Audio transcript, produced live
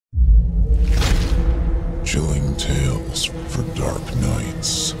Tales for Dark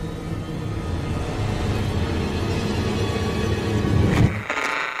Nights.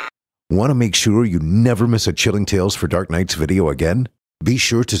 Want to make sure you never miss a Chilling Tales for Dark Nights video again? Be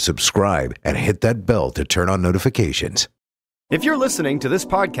sure to subscribe and hit that bell to turn on notifications. If you're listening to this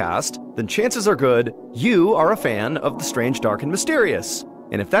podcast, then chances are good you are a fan of the strange, dark, and mysterious.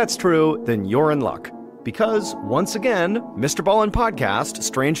 And if that's true, then you're in luck. Because, once again, Mr. Ballin' Podcast,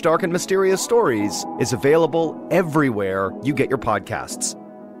 Strange, Dark, and Mysterious Stories, is available everywhere you get your podcasts.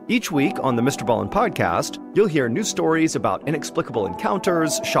 Each week on the Mr. Ballin' Podcast, you'll hear new stories about inexplicable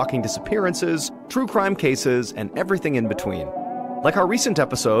encounters, shocking disappearances, true crime cases, and everything in between. Like our recent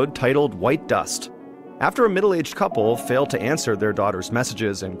episode titled White Dust. After a middle-aged couple fail to answer their daughter's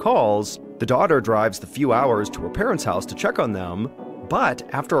messages and calls, the daughter drives the few hours to her parents' house to check on them. But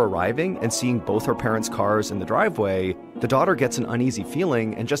after arriving and seeing both her parents' cars in the driveway, the daughter gets an uneasy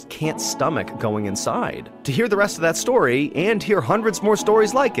feeling and just can't stomach going inside. To hear the rest of that story and hear hundreds more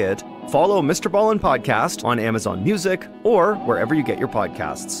stories like it, follow Mr. Ballin' Podcast on Amazon Music or wherever you get your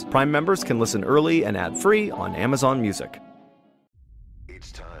podcasts. Prime members can listen early and ad-free on Amazon Music.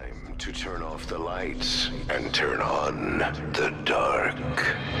 It's time to turn off the lights and turn on the dark.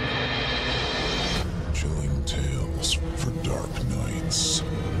 Chilling Tales for Dark Nights.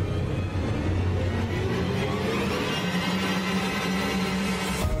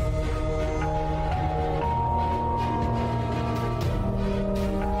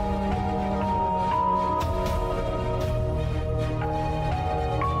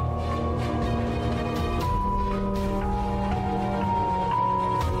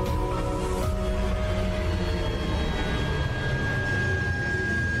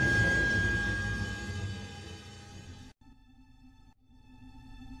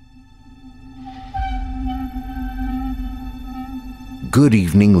 Good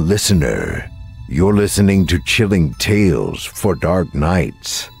evening, listener. You're listening to Chilling Tales for Dark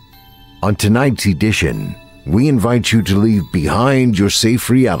Nights. On tonight's edition, we invite you to leave behind your safe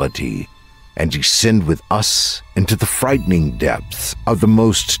reality and descend with us into the frightening depths of the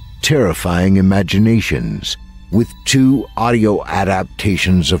most terrifying imaginations with two audio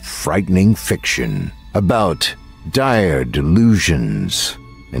adaptations of frightening fiction about dire delusions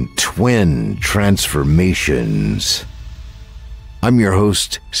and twin transformations. I'm your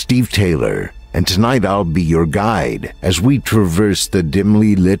host, Steve Taylor, and tonight I'll be your guide as we traverse the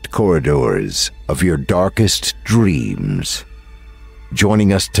dimly lit corridors of your darkest dreams.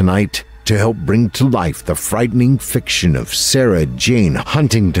 Joining us tonight to help bring to life the frightening fiction of Sarah Jane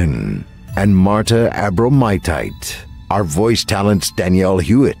Huntington and Marta Abromaityte, our voice talents Danielle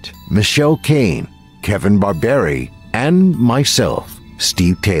Hewitt, Michelle Kane, Kevin Barbare, and myself,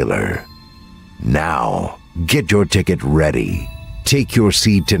 Steve Taylor. Now, get your ticket ready. Take your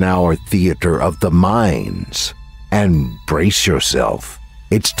seat in our theater of the minds and brace yourself.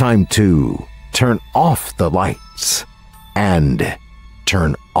 It's time to turn off the lights and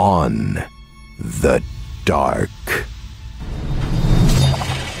turn on the dark.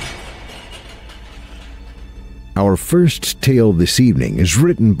 Our first tale this evening is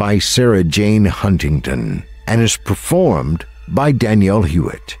written by Sarah Jane Huntington and is performed by Danielle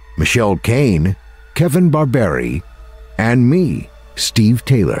Hewitt, Michelle Kane, Kevin Barbare, and me, Steve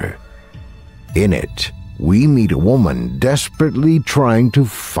Taylor. In it, we meet a woman desperately trying to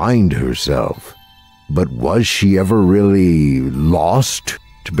find herself. But was she ever really lost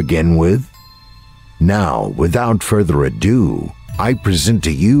to begin with? Now, without further ado, I present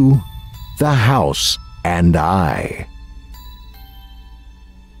to you The House and I.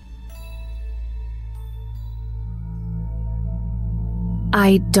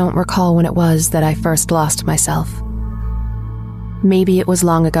 I don't recall when it was that I first lost myself. Maybe it was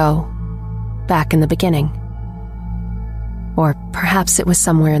long ago, back in the beginning. Or perhaps it was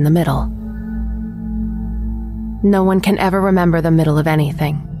somewhere in the middle. No one can ever remember the middle of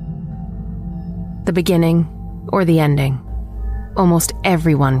anything. The beginning or the ending. Almost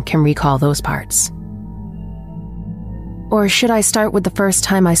everyone can recall those parts. Or should I start with the first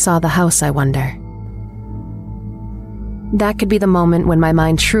time I saw the house, I wonder? That could be the moment when my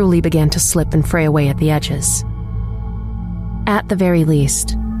mind truly began to slip and fray away at the edges. At the very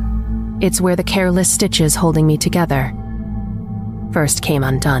least, it's where the careless stitches holding me together first came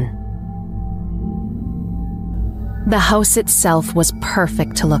undone. The house itself was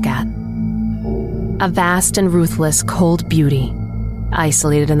perfect to look at. A vast and ruthless cold beauty,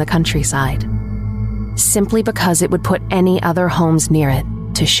 isolated in the countryside, simply because it would put any other homes near it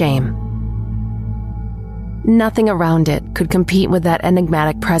to shame. Nothing around it could compete with that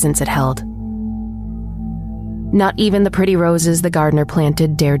enigmatic presence it held. Not even the pretty roses the gardener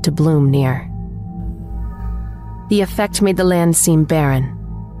planted dared to bloom near. The effect made the land seem barren.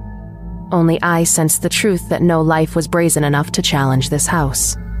 Only I sensed the truth that no life was brazen enough to challenge this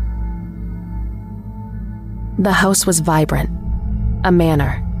house. The house was vibrant, a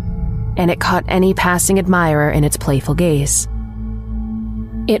manor, and it caught any passing admirer in its playful gaze.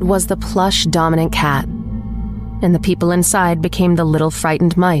 It was the plush, dominant cat, and the people inside became the little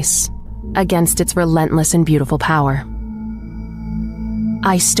frightened mice against its relentless and beautiful power.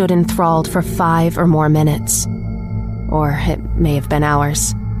 I stood enthralled for 5 or more minutes, or it may have been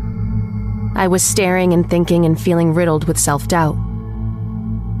hours. I was staring and thinking and feeling riddled with self-doubt.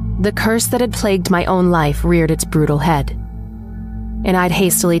 The curse that had plagued my own life reared its brutal head, and I'd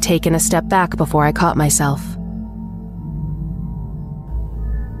hastily taken a step back before I caught myself.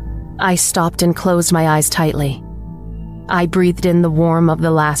 I stopped and closed my eyes tightly. I breathed in the warmth of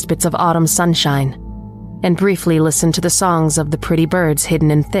the last bits of autumn sunshine, and briefly listened to the songs of the pretty birds hidden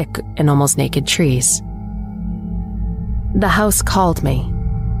in thick and almost naked trees. The house called me.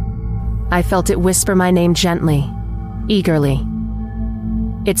 I felt it whisper my name gently, eagerly.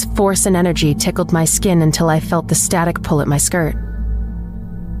 Its force and energy tickled my skin until I felt the static pull at my skirt.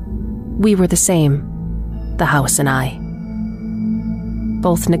 We were the same, the house and I.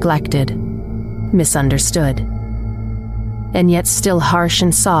 Both neglected, misunderstood, and yet still harsh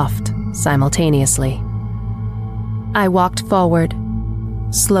and soft simultaneously. I walked forward,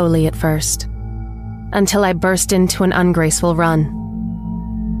 slowly at first, until I burst into an ungraceful run.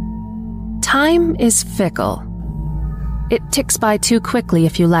 Time is fickle. It ticks by too quickly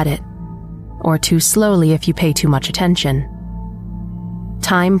if you let it, or too slowly if you pay too much attention.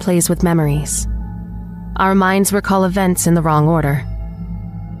 Time plays with memories. Our minds recall events in the wrong order.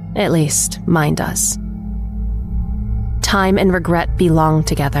 At least, mine does. Time and regret belong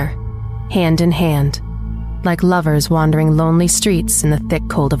together, hand in hand, like lovers wandering lonely streets in the thick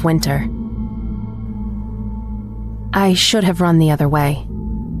cold of winter. I should have run the other way,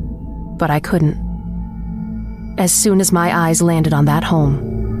 but I couldn't. As soon as my eyes landed on that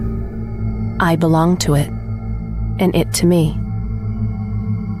home, I belonged to it, and it to me.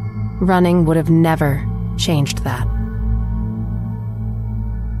 Running would have never changed that.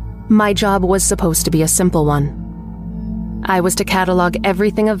 My job was supposed to be a simple one. I was to catalog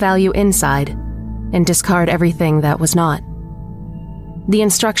everything of value inside and discard everything that was not. The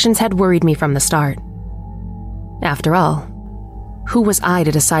instructions had worried me from the start. After all, who was I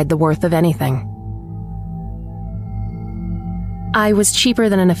to decide the worth of anything? I was cheaper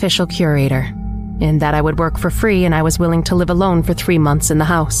than an official curator, in that I would work for free and I was willing to live alone for 3 months in the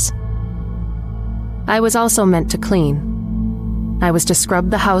house. I was also meant to clean. I was to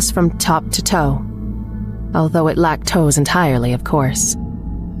scrub the house from top to toe, although it lacked toes entirely, of course.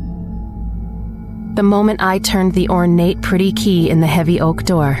 The moment I turned the ornate, pretty key in the heavy oak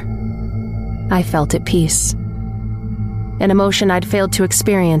door, I felt at peace. An emotion I'd failed to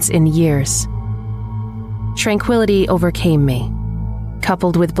experience in years. Tranquility overcame me,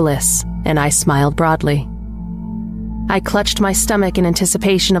 coupled with bliss, and I smiled broadly. I clutched my stomach in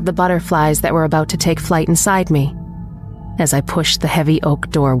anticipation of the butterflies that were about to take flight inside me, as I pushed the heavy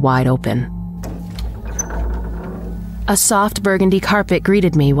oak door wide open. A soft burgundy carpet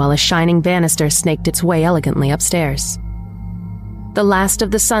greeted me while a shining banister snaked its way elegantly upstairs. The last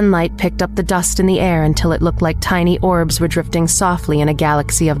of the sunlight picked up the dust in the air until it looked like tiny orbs were drifting softly in a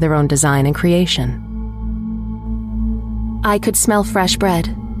galaxy of their own design and creation. I could smell fresh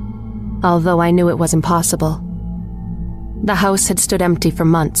bread, although I knew it was impossible. The house had stood empty for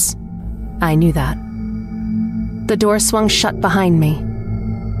months. I knew that. The door swung shut behind me,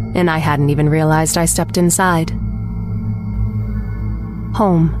 and I hadn't even realized I stepped inside.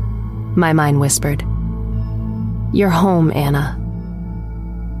 Home, my mind whispered. You're home, Anna.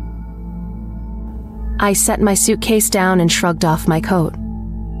 I set my suitcase down and shrugged off my coat.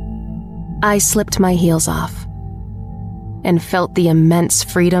 I slipped my heels off and felt the immense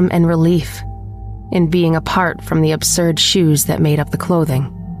freedom and relief in being apart from the absurd shoes that made up the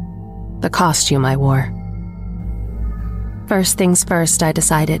clothing, the costume I wore. First things first, I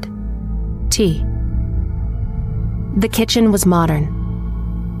decided. Tea. The kitchen was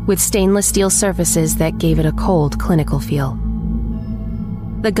modern, with stainless steel surfaces that gave it a cold, clinical feel.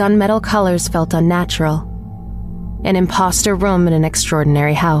 The gunmetal colors felt unnatural, an imposter room in an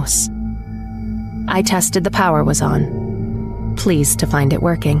extraordinary house. I tested the power was on, pleased to find it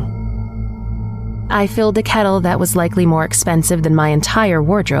working. I filled a kettle that was likely more expensive than my entire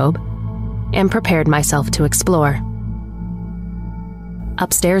wardrobe, and prepared myself to explore.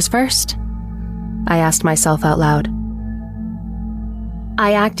 Upstairs first? I asked myself out loud.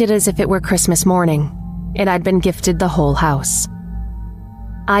 I acted as if it were Christmas morning, and I'd been gifted the whole house.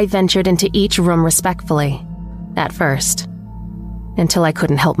 I ventured into each room respectfully, At first. Until I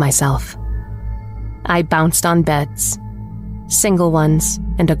couldn't help myself. I bounced on beds. Single ones,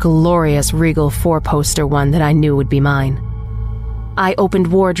 and a glorious regal four-poster one that I knew would be mine. I opened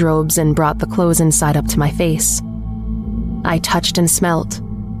wardrobes and brought the clothes inside up to my face. I touched and smelt,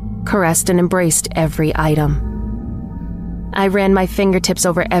 caressed and embraced every item. I ran my fingertips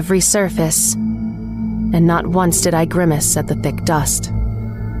over every surface, and not once did I grimace at the thick dust.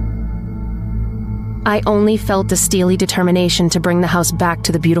 I only felt a steely determination to bring the house back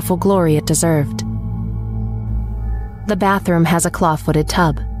to the beautiful glory it deserved. The bathroom has a claw-footed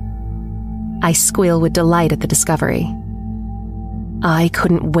tub. I squeal with delight at the discovery. I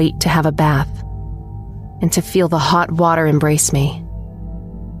couldn't wait to have a bath, and to feel the hot water embrace me.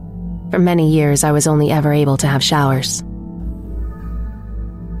 For many years, I was only ever able to have showers.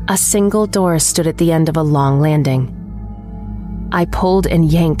 A single door stood at the end of a long landing. I pulled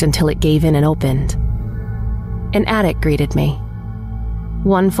and yanked until it gave in and opened. An attic greeted me.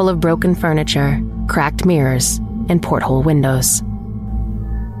 One full of broken furniture, cracked mirrors, and porthole windows.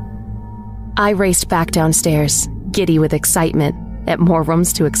 I raced back downstairs, giddy with excitement, at more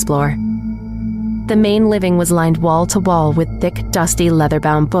rooms to explore. The main living was lined wall to wall with thick, dusty,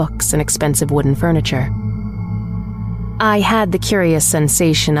 leather-bound books and expensive wooden furniture. I had the curious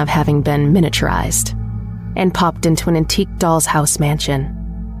sensation of having been miniaturized, and popped into an antique doll's house mansion.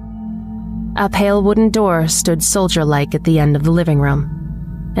 A pale wooden door stood soldier-like at the end of the living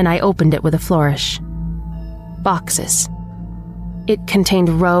room, and I opened it with a flourish. Boxes. It contained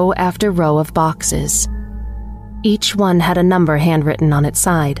row after row of boxes. Each one had a number handwritten on its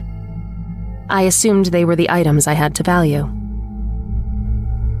side. I assumed they were the items I had to value.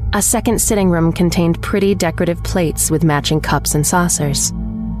 A second sitting room contained pretty decorative plates with matching cups and saucers,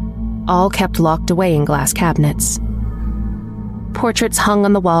 all kept locked away in glass cabinets. Portraits hung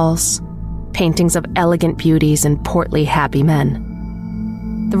on the walls, paintings of elegant beauties and portly, happy men.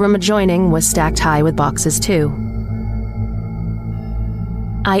 The room adjoining was stacked high with boxes too.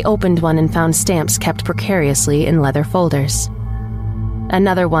 I opened one and found stamps kept precariously in leather folders.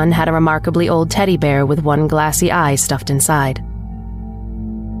 Another one had a remarkably old teddy bear with one glassy eye stuffed inside.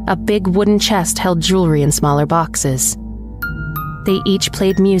 A big wooden chest held jewelry in smaller boxes. They each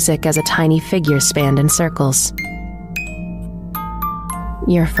played music as a tiny figure spanned in circles.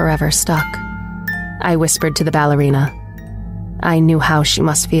 "You're forever stuck," I whispered to the ballerina. I knew how she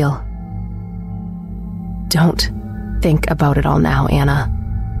must feel. "Don't think about it all now, Anna,"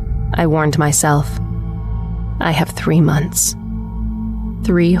 I warned myself. "I have 3 months.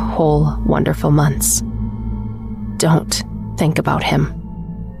 3 whole, wonderful months. Don't think about him."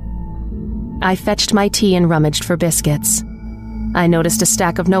 I fetched my tea and rummaged for biscuits. I noticed a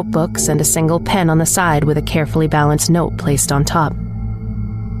stack of notebooks and a single pen on the side with a carefully balanced note placed on top.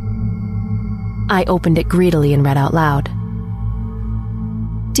 I opened it greedily and read out loud.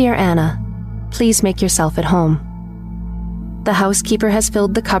 "Dear Anna, please make yourself at home. The housekeeper has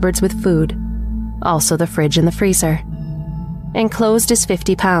filled the cupboards with food, also the fridge and the freezer. Enclosed is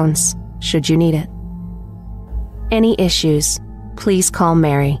 £50, should you need it. Any issues, please call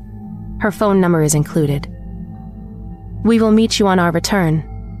Mary. Her phone number is included. We will meet you on our return,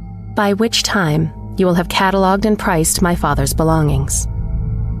 by which time you will have cataloged and priced my father's belongings."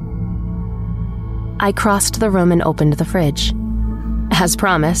 I crossed the room and opened the fridge. As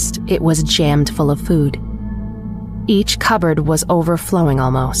promised, it was jammed full of food. Each cupboard was overflowing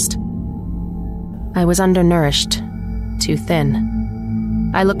almost. I was undernourished, too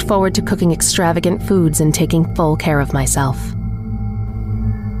thin. I looked forward to cooking extravagant foods and taking full care of myself.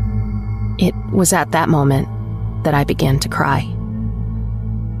 It was at that moment that I began to cry.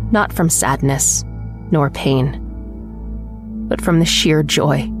 Not from sadness, nor pain, but from the sheer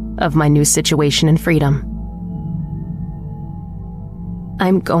joy of my new situation and freedom.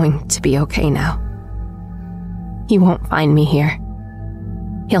 I'm going to be okay now. He won't find me here.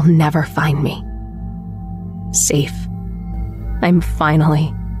 He'll never find me. Safe. I'm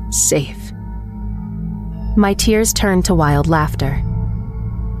finally safe. My tears turned to wild laughter.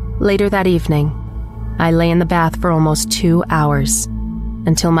 Later that evening, I lay in the bath for almost 2 hours,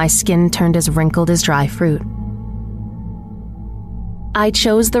 until my skin turned as wrinkled as dry fruit. I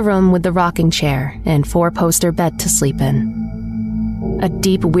chose the room with the rocking chair and 4-poster bed to sleep in. A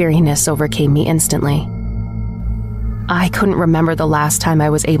deep weariness overcame me instantly. I couldn't remember the last time I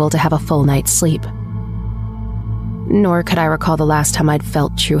was able to have a full night's sleep. Nor could I recall the last time I'd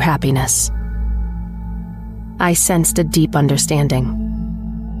felt true happiness. I sensed a deep understanding.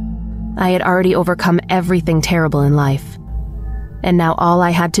 I had already overcome everything terrible in life, and now all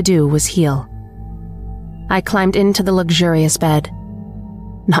I had to do was heal. I climbed into the luxurious bed,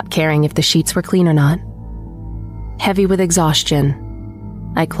 not caring if the sheets were clean or not. Heavy with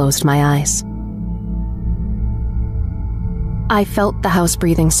exhaustion, I closed my eyes. I felt the house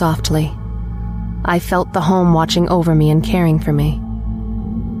breathing softly. I felt the home watching over me and caring for me.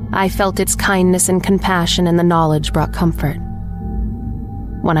 I felt its kindness and compassion, and the knowledge brought comfort.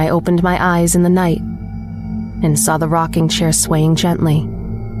 When I opened my eyes in the night and saw the rocking chair swaying gently,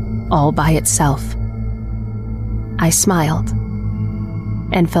 all by itself, I smiled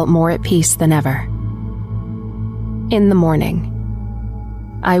and felt more at peace than ever. In the morning,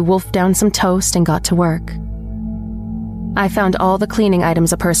 I wolfed down some toast and got to work. I found all the cleaning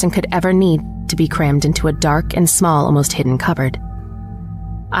items a person could ever need to be crammed into a dark and small, almost hidden cupboard.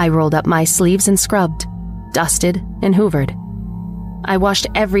 I rolled up my sleeves and scrubbed, dusted and hoovered. I washed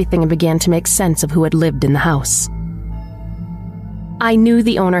everything and began to make sense of who had lived in the house. I knew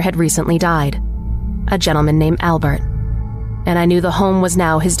the owner had recently died, a gentleman named Albert, and I knew the home was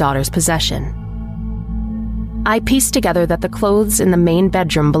now his daughter's possession. I pieced together that the clothes in the main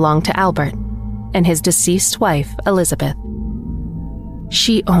bedroom belonged to Albert and his deceased wife, Elizabeth.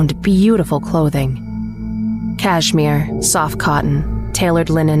 She owned beautiful clothing: cashmere, soft cotton,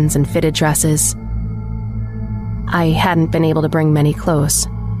 tailored linens, and fitted dresses. I hadn't been able to bring many clothes.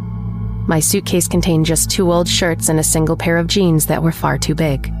 My suitcase contained just 2 old shirts and a single pair of jeans that were far too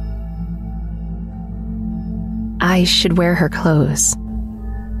big. I should wear her clothes.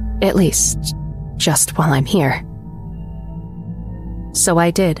 At least, just while I'm here. So I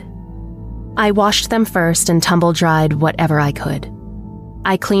did. I washed them first and tumble-dried whatever I could.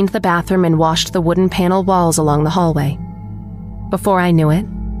 I cleaned the bathroom and washed the wooden panel walls along the hallway. Before I knew it,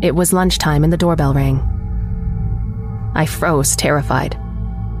 it was lunchtime and the doorbell rang. I froze, terrified.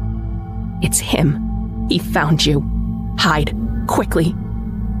 It's him. He found you. Hide, quickly.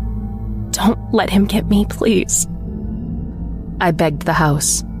 Don't let him get me, please. I begged the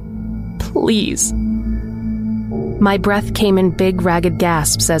house. Please. My breath came in big, ragged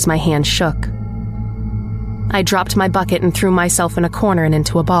gasps as my hand shook. I dropped my bucket and threw myself in a corner and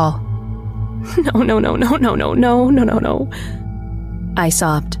into a ball. No. I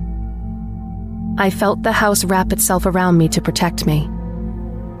sobbed. I felt the house wrap itself around me to protect me.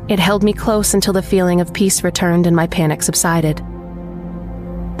 It held me close until the feeling of peace returned and my panic subsided.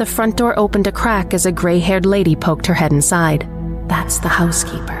 The front door opened a crack as a gray-haired lady poked her head inside. That's the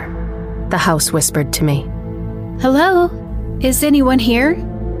housekeeper, the house whispered to me. Hello? Is anyone here?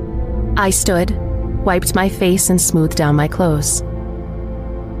 I stood, wiped my face, and smoothed down my clothes.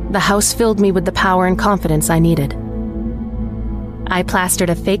 The house filled me with the power and confidence I needed. I plastered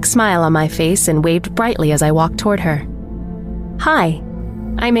a fake smile on my face and waved brightly as I walked toward her. Hi,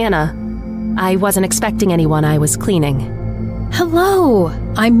 I'm Anna. I wasn't expecting anyone. I was cleaning. Hello,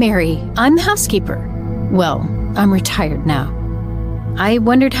 I'm Mary. I'm the housekeeper. Well, I'm retired now. I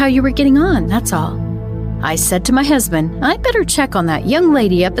wondered how you were getting on, that's all. I said to my husband, I'd better check on that young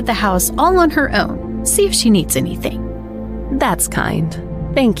lady up at the house all on her own, see if she needs anything. That's kind.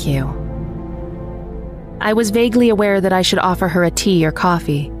 Thank you. I was vaguely aware that I should offer her a tea or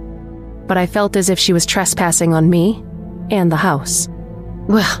coffee, but I felt as if she was trespassing on me and the house.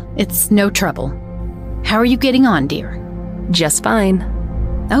 Well, it's no trouble. How are you getting on, dear? Just fine.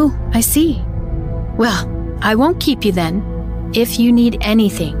 Oh, I see. Well, I won't keep you then. If you need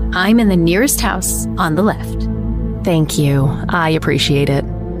anything, I'm in the nearest house on the left. Thank you. I appreciate it.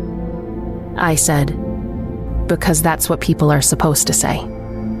 I said, because that's what people are supposed to say.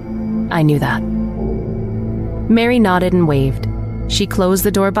 I knew that. Mary nodded and waved. She closed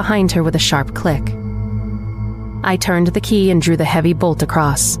the door behind her with a sharp click. I turned the key and drew the heavy bolt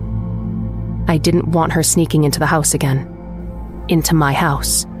across. I didn't want her sneaking into the house again. Into my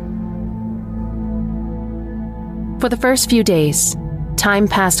house. For the first few days, time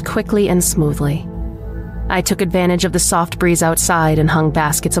passed quickly and smoothly. I took advantage of the soft breeze outside and hung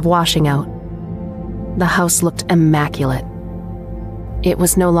baskets of washing out. The house looked immaculate. It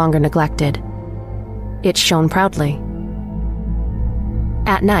was no longer neglected. It shone proudly.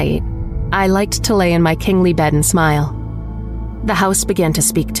 At night, I liked to lay in my kingly bed and smile. The house began to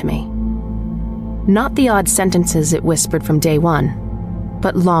speak to me. Not the odd sentences it whispered from day one,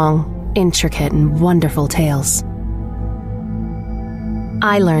 but long, intricate, and wonderful tales.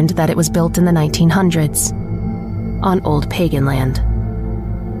 I learned that it was built in the 1900s, on old pagan land.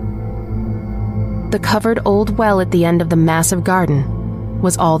 The covered old well at the end of the massive garden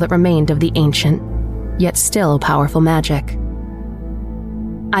was all that remained of the ancient, yet still powerful magic.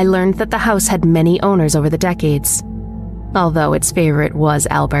 I learned that the house had many owners over the decades, although its favorite was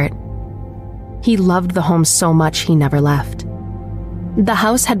Albert. He loved the home so much he never left. The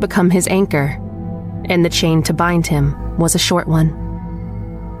house had become his anchor, and the chain to bind him was a short one.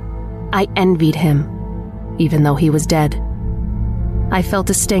 I envied him, even though he was dead. I felt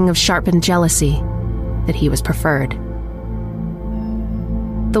a sting of sharpened jealousy that he was preferred.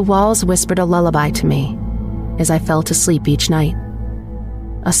 The walls whispered a lullaby to me as I fell to sleep each night,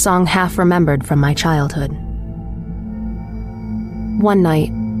 a song half remembered from my childhood. One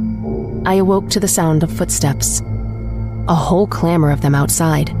night, I awoke to the sound of footsteps, a whole clamor of them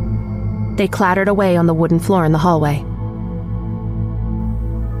outside. They clattered away on the wooden floor in the hallway.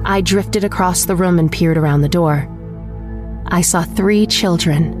 I drifted across the room and peered around the door. I saw 3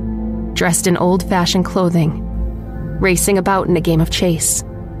 children, dressed in old-fashioned clothing, racing about in a game of chase.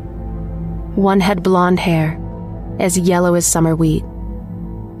 One had blonde hair, as yellow as summer wheat.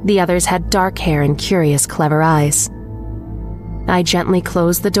 The others had dark hair and curious, clever eyes. I gently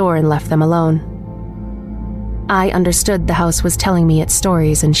closed the door and left them alone. I understood the house was telling me its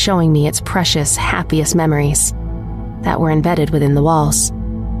stories and showing me its precious, happiest memories that were embedded within the walls.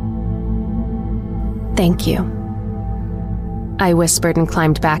 "Thank you," I whispered and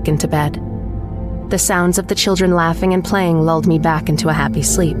climbed back into bed. The sounds of the children laughing and playing lulled me back into a happy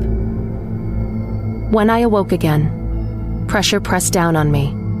sleep. When I awoke again, pressure pressed down on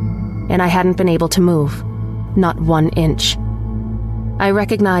me, and I hadn't been able to move, not 1 inch. I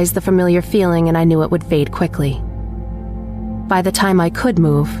recognized the familiar feeling and I knew it would fade quickly. By the time I could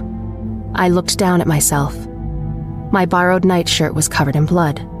move, I looked down at myself. My borrowed nightshirt was covered in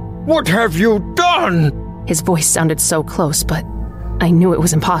blood. "What have you done?" His voice sounded so close, but I knew it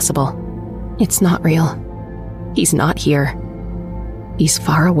was impossible. "It's not real. He's not here. He's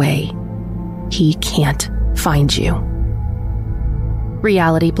far away. He can't find you."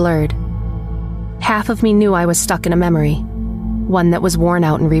 Reality blurred. Half of me knew I was stuck in a memory, one that was worn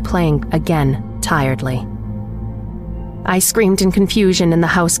out and replaying again, tiredly. I screamed in confusion and the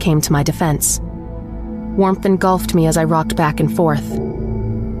house came to my defense. Warmth engulfed me as I rocked back and forth.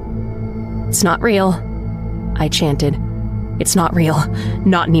 "It's not real," I chanted. "It's not real.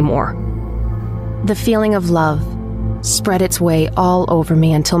 Not anymore." The feeling of love spread its way all over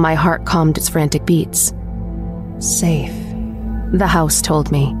me until my heart calmed its frantic beats. "Safe," the house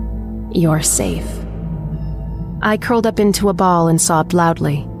told me. "You're safe." I curled up into a ball and sobbed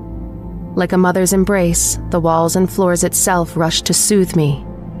loudly. Like a mother's embrace, the walls and floors itself rushed to soothe me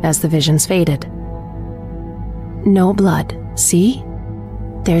as the visions faded. "No blood, see?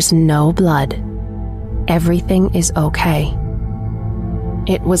 There's no blood. Everything is okay."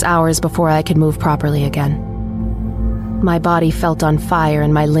 It was hours before I could move properly again. My body felt on fire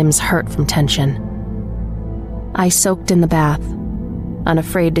and my limbs hurt from tension. I soaked in the bath,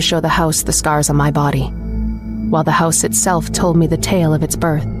 unafraid to show the house the scars on my body, while the house itself told me the tale of its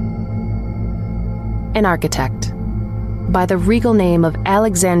birth. An architect, by the regal name of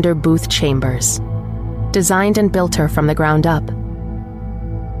Alexander Booth Chambers, designed and built her from the ground up.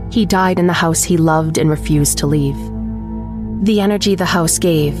 He died in the house he loved and refused to leave. The energy the house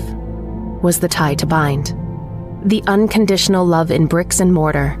gave was the tie to bind, the unconditional love in bricks and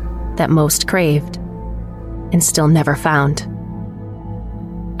mortar that most craved and still never found.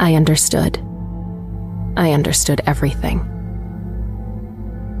 I understood. I understood everything.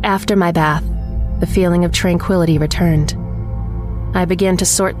 After my bath, the feeling of tranquility returned. I began to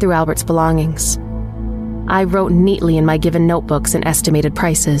sort through Albert's belongings. I wrote neatly in my given notebooks and estimated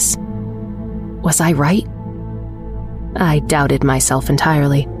prices. Was I right? I doubted myself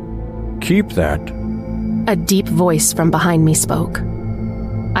entirely. "Keep that." A deep voice from behind me spoke.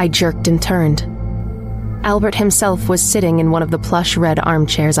 I jerked and turned. Albert himself was sitting in one of the plush red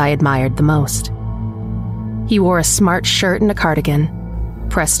armchairs I admired the most. He wore a smart shirt and a cardigan,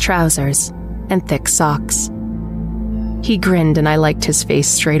 pressed trousers, and thick socks. He grinned and I liked his face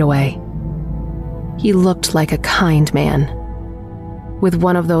straight away. He looked like a kind man, with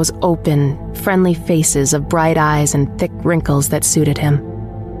one of those open, friendly faces of bright eyes and thick wrinkles that suited him.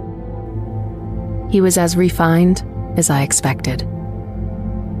 He was as refined as I expected.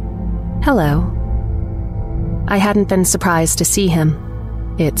 "Hello." I hadn't been surprised to see him.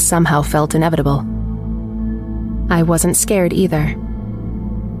 It somehow felt inevitable. I wasn't scared either.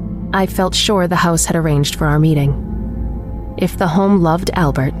 I felt sure the house had arranged for our meeting. If the home loved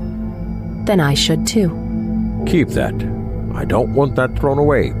Albert, then I should too. "Keep that. I don't want that thrown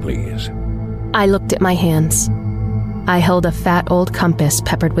away, please." I looked at my hands. I held a fat old compass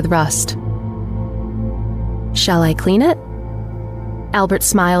peppered with rust. "Shall I clean it?" Albert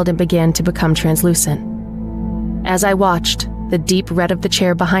smiled and began to become translucent. As I watched, the deep red of the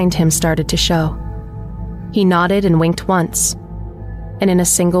chair behind him started to show. He nodded and winked once, and in a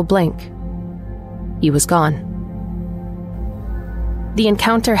single blink, he was gone. The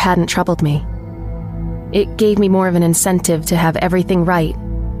encounter hadn't troubled me. It gave me more of an incentive to have everything right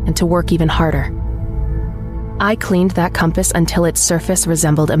and to work even harder. I cleaned that compass until its surface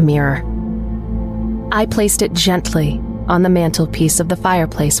resembled a mirror. I placed it gently on the mantelpiece of the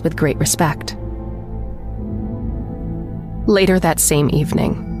fireplace with great respect. Later that same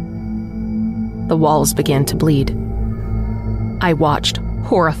evening, the walls began to bleed. I watched,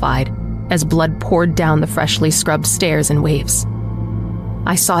 horrified, as blood poured down the freshly scrubbed stairs in waves.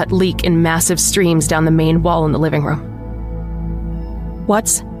 I saw it leak in massive streams down the main wall in the living room.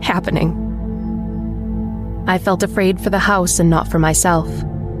 What's happening? I felt afraid for the house and not for myself.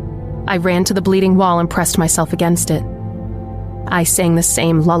 I ran to the bleeding wall and pressed myself against it. I sang the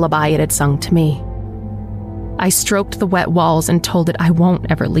same lullaby it had sung to me. I stroked the wet walls and told it I won't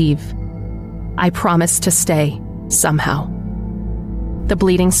ever leave. I promised to stay, somehow. The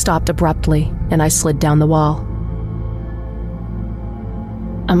bleeding stopped abruptly, and I slid down the wall.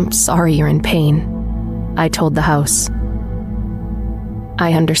 "I'm sorry you're in pain," I told the house.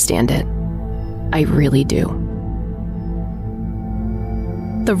 "I understand it. I really do."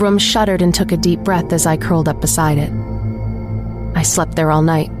 The room shuddered and took a deep breath as I curled up beside it. I slept there all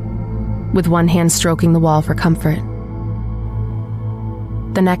night, with one hand stroking the wall for comfort.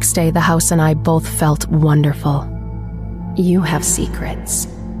 The next day, the house and I both felt wonderful. "You have secrets,"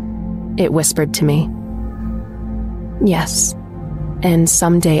 it whispered to me. "Yes, and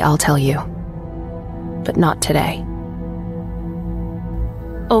someday I'll tell you, but not today."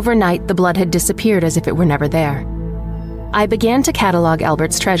 Overnight, the blood had disappeared as if it were never there. I began to catalog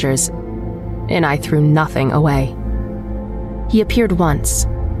Albert's treasures, and I threw nothing away. He appeared once.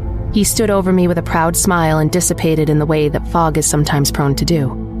 He stood over me with a proud smile and dissipated in the way that fog is sometimes prone to do.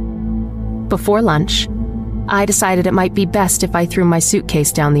 Before lunch, I decided it might be best if I threw my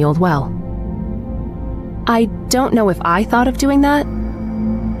suitcase down the old well. I don't know if I thought of doing that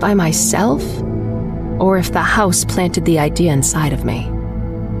by myself, or if the house planted the idea inside of me.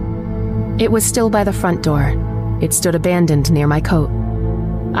 It was still by the front door. It stood abandoned near my coat.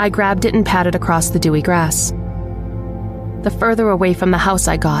 I grabbed it and patted across the dewy grass. The further away from the house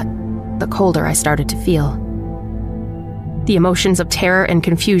I got, the colder I started to feel. The emotions of terror and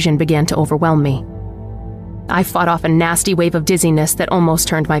confusion began to overwhelm me. I fought off a nasty wave of dizziness that almost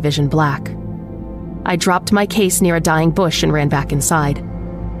turned my vision black. I dropped my case near a dying bush and ran back inside.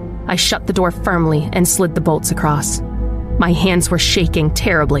 I shut the door firmly and slid the bolts across. My hands were shaking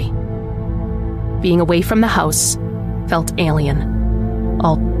terribly. Being away from the house felt alien,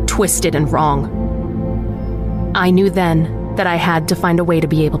 all twisted and wrong. I knew then that I had to find a way to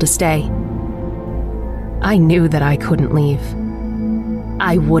be able to stay. I knew that I couldn't leave.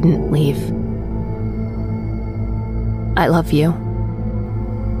 I wouldn't leave. "I love you,"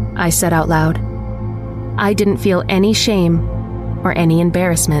 I said out loud. I didn't feel any shame or any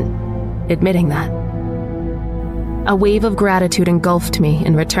embarrassment admitting that. A wave of gratitude engulfed me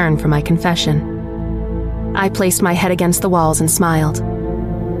in return for my confession. I placed my head against the walls and smiled.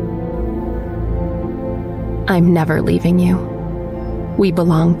 "I'm never leaving you. We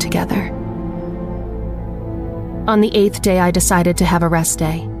belong together." On the 8th day, I decided to have a rest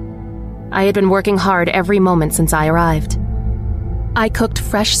day. I had been working hard every moment since I arrived. I cooked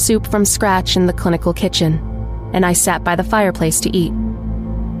fresh soup from scratch in the clinical kitchen, and I sat by the fireplace to eat.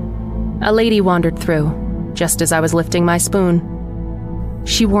 A lady wandered through, just as I was lifting my spoon.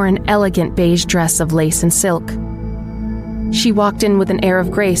 She wore an elegant beige dress of lace and silk. She walked in with an air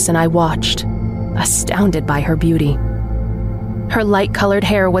of grace, and I watched, astounded by her beauty. Her light-colored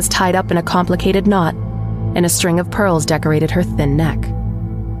hair was tied up in a complicated knot, and a string of pearls decorated her thin neck.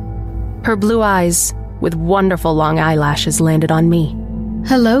 Her blue eyes, with wonderful long eyelashes, landed on me.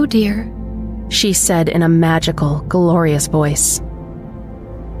 "Hello, dear," she said in a magical, glorious voice.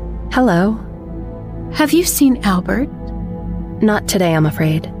 "Hello." "Have you seen Albert?" "Not today, I'm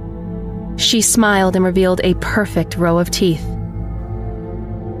afraid." She smiled and revealed a perfect row of teeth.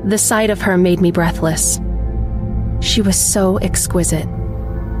 The sight of her made me breathless. She was so exquisite.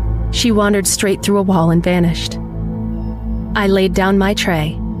 She wandered straight through a wall and vanished. I laid down my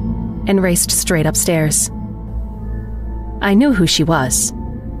tray and raced straight upstairs. I knew who she was.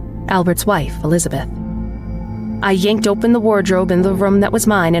 Albert's wife, Elizabeth. I yanked open the wardrobe in the room that was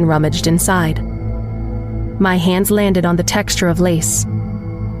mine and rummaged inside. My hands landed on the texture of lace,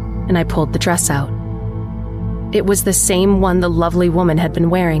 and I pulled the dress out. It was the same one the lovely woman had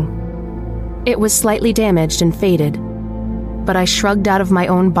been wearing. It was slightly damaged and faded, but I shrugged out of my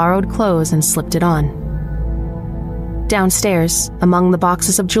own borrowed clothes and slipped it on. Downstairs, among the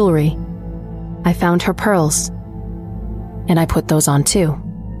boxes of jewelry, I found her pearls, and I put those on too.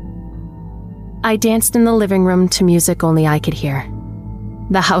 I danced in the living room to music only I could hear.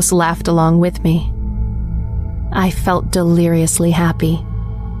 The house laughed along with me. I felt deliriously happy.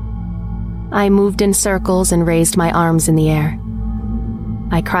 I moved in circles and raised my arms in the air.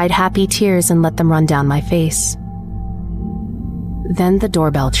 I cried happy tears and let them run down my face. Then the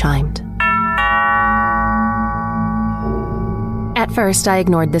doorbell chimed. At first, I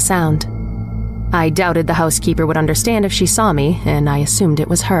ignored the sound. I doubted the housekeeper would understand if she saw me, and I assumed it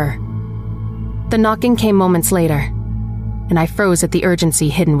was her. The knocking came moments later, and I froze at the urgency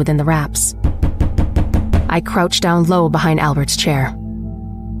hidden within the wraps. I crouched down low behind Albert's chair.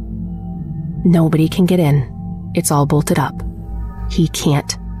 Nobody can get in. It's all bolted up. He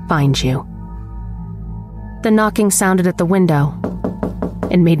can't find you. The knocking sounded at the window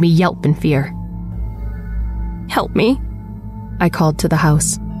and made me yelp in fear. Help me, I called to the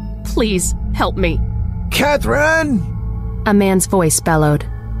house. Please, help me. Catherine! A man's voice bellowed.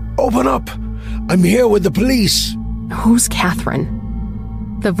 Open up! I'm here with the police! Who's Catherine?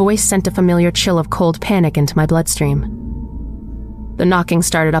 The voice sent a familiar chill of cold panic into my bloodstream. The knocking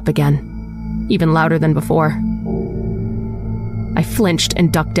started up again, even louder than before. I flinched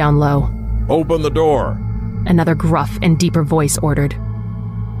and ducked down low. Open the door! Another gruff and deeper voice ordered.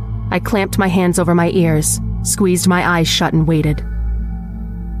 I clamped my hands over my ears, squeezed my eyes shut and waited.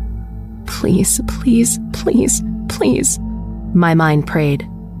 Please, please, please, please, my mind prayed.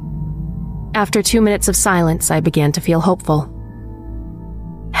 After 2 minutes of silence, I began to feel hopeful.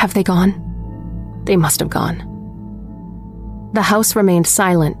 Have they gone? They must have gone. The house remained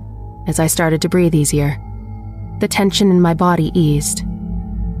silent as I started to breathe easier. The tension in my body eased.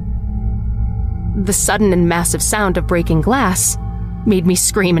 The sudden and massive sound of breaking glass made me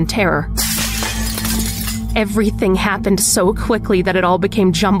scream in terror. Everything happened so quickly that it all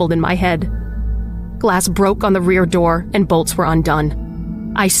became jumbled in my head. Glass broke on the rear door and bolts were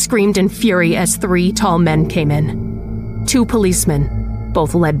undone. I screamed in fury as 3 tall men came in. 2 policemen,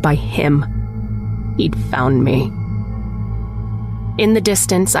 both led by him. He'd found me. In the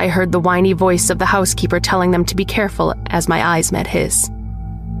distance, I heard the whiny voice of the housekeeper telling them to be careful as my eyes met his.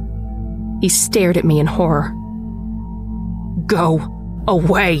 He stared at me in horror. Go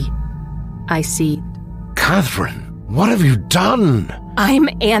away, I seethed. Catherine, what have you done? I'm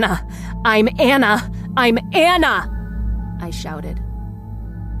Anna! I'm Anna! I'm Anna! I shouted.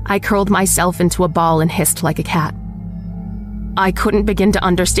 I curled myself into a ball and hissed like a cat. I couldn't begin to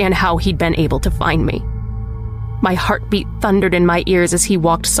understand how he'd been able to find me. My heartbeat thundered in my ears as he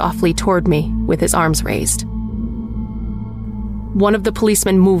walked softly toward me with his arms raised. One of the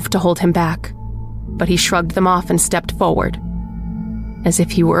policemen moved to hold him back, but he shrugged them off and stepped forward, as if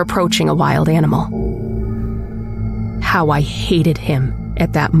he were approaching a wild animal. How I hated him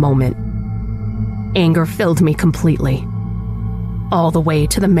at that moment. Anger filled me completely, all the way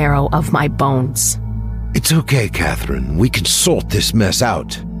to the marrow of my bones. It's okay, Catherine. We can sort this mess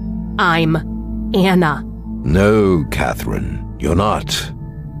out. I'm Anna. No, Catherine, you're not.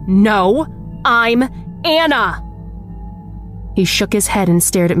 No, I'm Anna! He shook his head and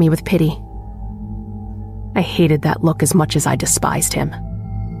stared at me with pity. I hated that look as much as I despised him.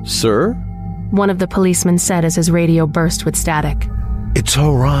 Sir? One of the policemen said as his radio burst with static. It's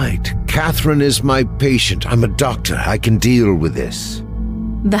all right. Catherine is my patient. I'm a doctor. I can deal with this.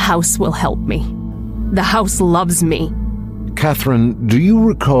 The house will help me. The house loves me. Catherine, do you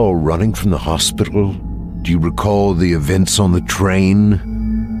recall running from the hospital? Do you recall the events on the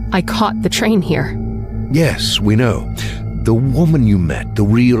train? I caught the train here. Yes, we know. The woman you met, the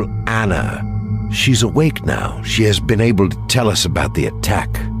real Anna, she's awake now. She has been able to tell us about the attack.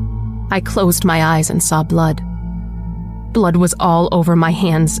 I closed my eyes and saw blood. Blood was all over my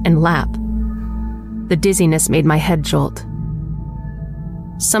hands and lap. The dizziness made my head jolt.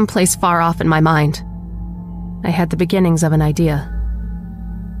 Someplace far off in my mind, I had the beginnings of an idea.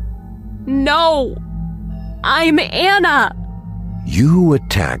 No! I'm Anna! You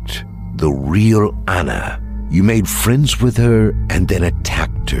attacked the real Anna. You made friends with her and then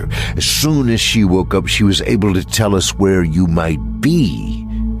attacked her. As soon as she woke up, she was able to tell us where you might be.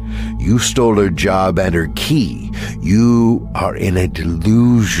 You stole her job and her key. You are in a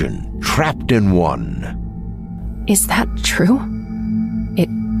delusion, trapped in one. Is that true?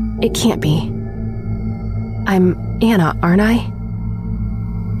 It can't be. I'm Anna, aren't I?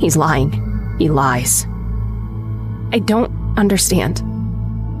 He's lying. He lies. I don't understand.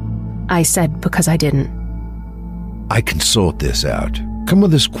 I said because I didn't. I can sort this out. Come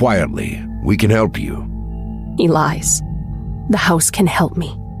with us quietly. We can help you. He lies. The house can help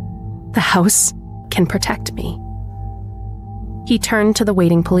me. The house can protect me. He turned to the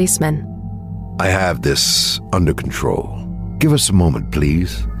waiting policeman. I have this under control. Give us a moment,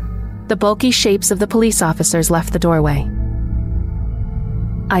 please. The bulky shapes of the police officers left the doorway.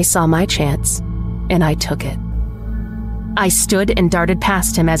 I saw my chance, and I took it. I stood and darted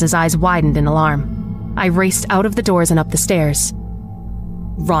past him as his eyes widened in alarm. I raced out of the doors and up the stairs.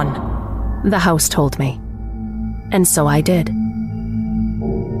 "Run," the house told me. And so I did.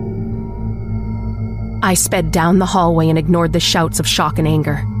 I sped down the hallway and ignored the shouts of shock and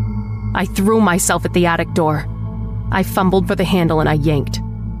anger. I threw myself at the attic door. I fumbled for the handle and I yanked.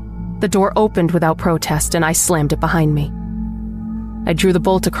 The door opened without protest and I slammed it behind me. I drew the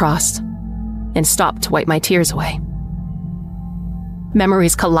bolt across and stopped to wipe my tears away.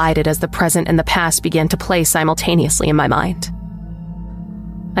 Memories collided as the present and the past began to play simultaneously in my mind.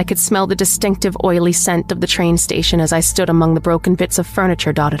 I could smell the distinctive oily scent of the train station as I stood among the broken bits of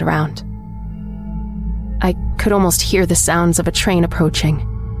furniture dotted around. I could almost hear the sounds of a train approaching,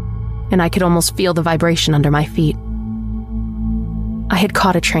 and I could almost feel the vibration under my feet. I had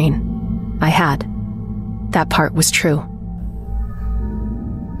caught a train. I had. That part was true.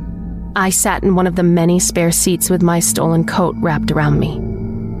 I sat in one of the many spare seats with my stolen coat wrapped around me,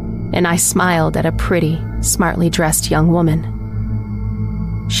 and I smiled at a pretty, smartly dressed young woman.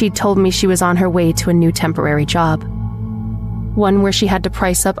 She'd told me she was on her way to a new temporary job, one where she had to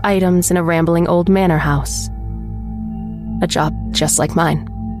price up items in a rambling old manor house. A job just like mine.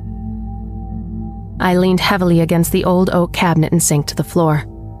 I leaned heavily against the old oak cabinet and sank to the floor.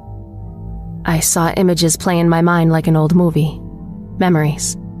 I saw images play in my mind like an old movie.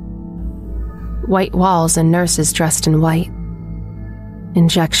 Memories. White walls and nurses dressed in white.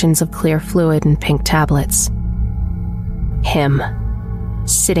 Injections of clear fluid and pink tablets. Him,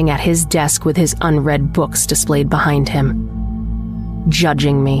 sitting at his desk with his unread books displayed behind him.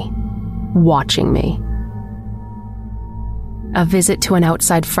 Judging me. Watching me. A visit to an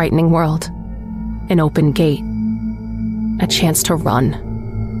outside frightening world. An open gate. A chance to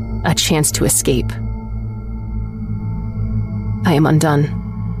run. A chance to escape. I am undone.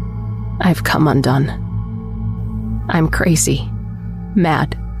 I've come undone. I'm crazy,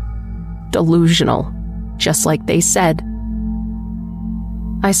 mad, delusional, just like they said.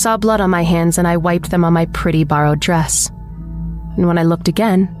 I saw blood on my hands and I wiped them on my pretty borrowed dress. And when I looked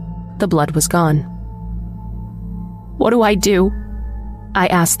again, the blood was gone. What do I do? I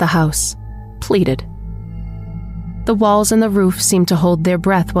asked the house, pleaded. The walls and the roof seemed to hold their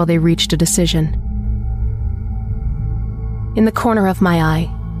breath while they reached a decision. In the corner of my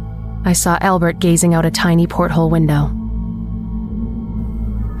eye, I saw Albert gazing out a tiny porthole window.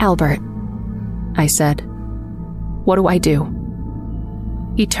 "Albert," I said, "what do I do?"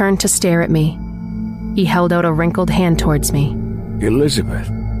 He turned to stare at me. He held out a wrinkled hand towards me.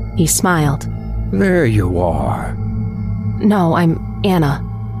 Elizabeth. He smiled. There you are. "No, I'm Anna.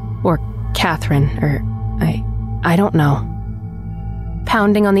 Or Catherine, or I don't know."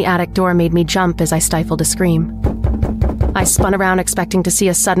 Pounding on the attic door made me jump as I stifled a scream. I spun around expecting to see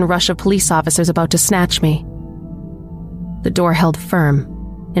a sudden rush of police officers about to snatch me. The door held firm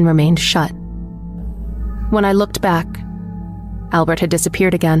and remained shut. When I looked back, Albert had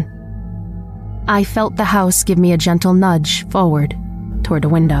disappeared again. I felt the house give me a gentle nudge forward toward a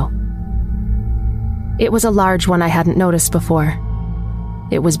window. It was a large one I hadn't noticed before.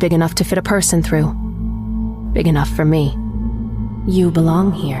 It was big enough to fit a person through. Big enough for me. "You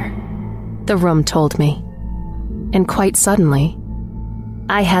belong here," the room told me. And quite suddenly,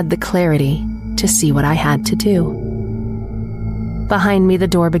 I had the clarity to see what I had to do. Behind me, the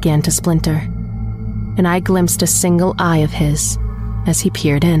door began to splinter, and I glimpsed a single eye of his as he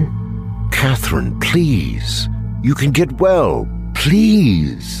peered in. "Catherine, please. You can get well.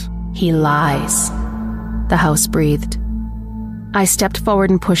 Please." "He lies," the house breathed. I stepped forward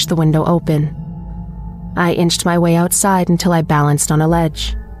and pushed the window open. I inched my way outside until I balanced on a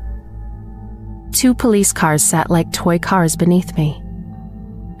ledge. 2 police cars sat like toy cars beneath me.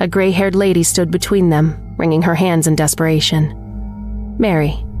 A gray-haired lady stood between them, wringing her hands in desperation.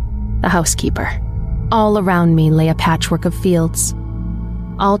 Mary, the housekeeper. All around me lay a patchwork of fields,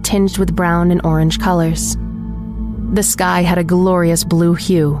 all tinged with brown and orange colors. The sky had a glorious blue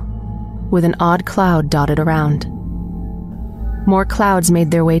hue, with an odd cloud dotted around. More clouds made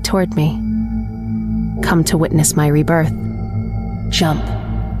their way toward me. "Come to witness my rebirth. Jump,"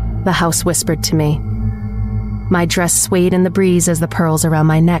 the house whispered to me. My dress swayed in the breeze as the pearls around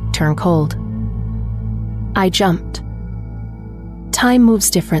my neck turned cold. I jumped. Time moves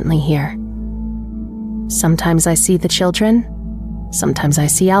differently here. Sometimes I see the children, sometimes I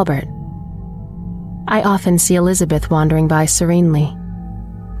see Albert. I often see Elizabeth wandering by serenely.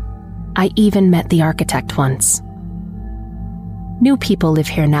 I even met the architect once. New people live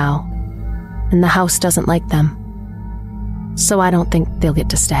here now, and the house doesn't like them. So I don't think they'll get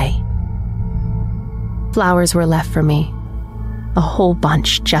to stay. Flowers were left for me. A whole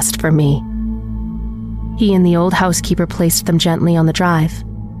bunch just for me. He and the old housekeeper placed them gently on the drive,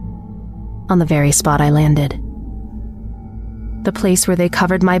 on the very spot I landed. The place where they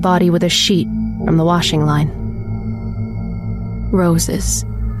covered my body with a sheet from the washing line. Roses.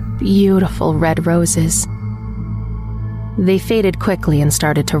 Beautiful red roses. They faded quickly and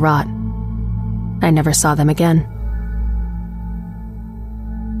started to rot. I never saw them again.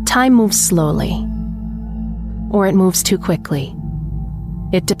 Time moves slowly. Or it moves too quickly.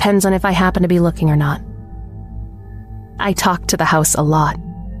 It depends on if I happen to be looking or not. I talk to the house a lot,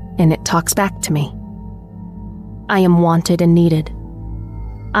 and it talks back to me. I am wanted and needed.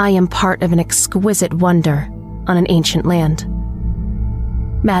 I am part of an exquisite wonder on an ancient land.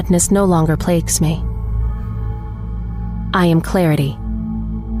 Madness no longer plagues me. I am clarity.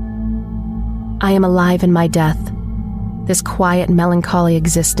 I am alive in my death. This quiet, melancholy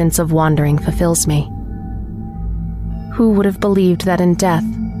existence of wandering fulfills me. Who would have believed that in death,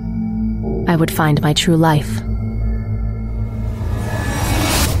 I would find my true life?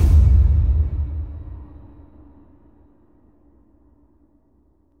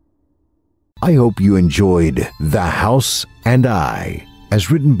 I hope you enjoyed The House and I, as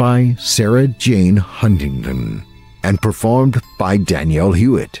written by Sarah Jane Huntington, and performed by Danielle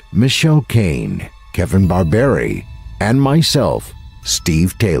Hewitt, Michelle Kane, Kevin Barbare, and myself,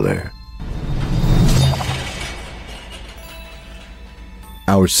 Steve Taylor.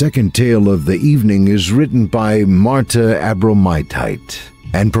 Our second tale of the evening is written by Marta Abromaityte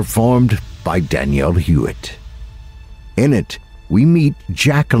and performed by Danielle Hewitt. In it, we meet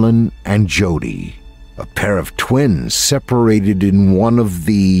Jacqueline and Jody, a pair of twins separated in one of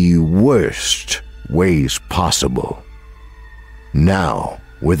the worst ways possible. Now,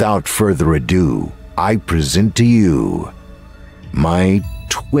 without further ado, I present to you my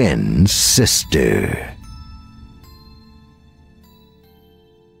twin sister.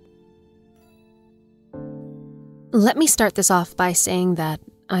 Let me start this off by saying that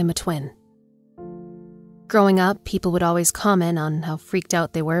I'm a twin. Growing up, people would always comment on how freaked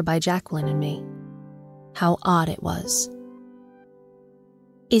out they were by Jacqueline and me. How odd it was.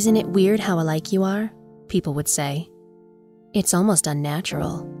 "Isn't it weird how alike you are?" people would say. "It's almost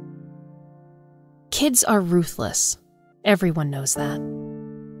unnatural." Kids are ruthless. Everyone knows that.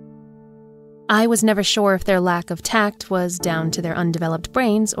 I was never sure if their lack of tact was down to their undeveloped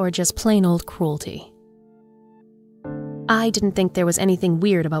brains or just plain old cruelty. I didn't think there was anything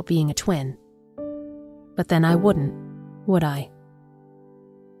weird about being a twin. But then I wouldn't, would I?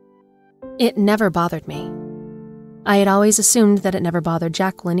 It never bothered me. I had always assumed that it never bothered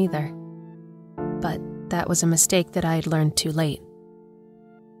Jacqueline either. But that was a mistake that I had learned too late.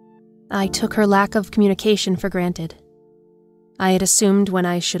 I took her lack of communication for granted. I had assumed when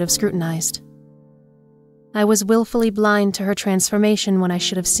I should have scrutinized. I was willfully blind to her transformation when I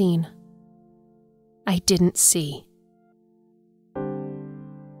should have seen. I didn't see.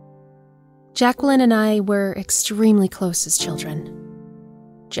 Jacqueline and I were extremely close as children,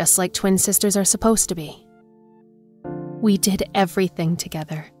 just like twin sisters are supposed to be. We did everything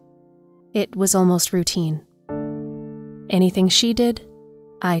together. It was almost routine. Anything she did,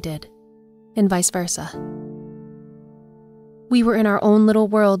 I did, and vice versa. We were in our own little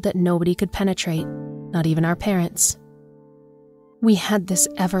world that nobody could penetrate, not even our parents. We had this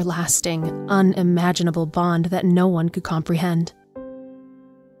everlasting, unimaginable bond that no one could comprehend.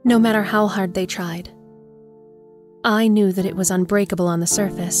 No matter how hard they tried. I knew that it was unbreakable on the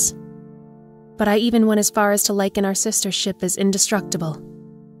surface, but I even went as far as to liken our sistership as indestructible,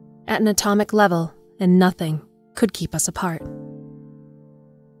 at an atomic level, and nothing could keep us apart.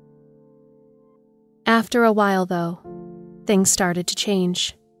 After a while, though, things started to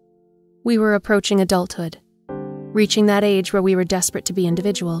change. We were approaching adulthood, reaching that age where we were desperate to be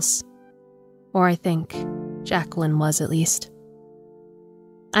individuals. Or I think Jacqueline was, at least.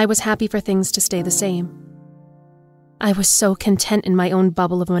 I was happy for things to stay the same. I was so content in my own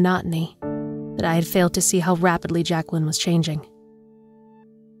bubble of monotony that I had failed to see how rapidly Jacqueline was changing.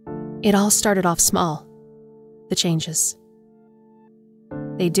 It all started off small, the changes.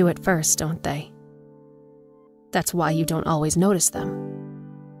 They do at first, don't they? That's why you don't always notice them.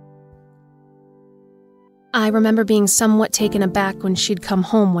 I remember being somewhat taken aback when she'd come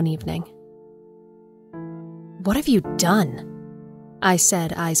home one evening. "What have you done?" I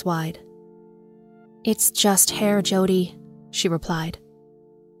said, eyes wide. "It's just hair, Jody," she replied.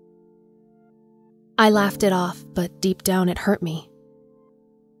 I laughed it off, but deep down it hurt me.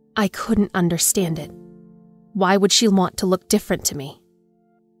 I couldn't understand it. Why would she want to look different to me?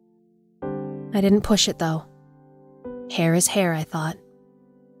 I didn't push it, though. Hair is hair, I thought.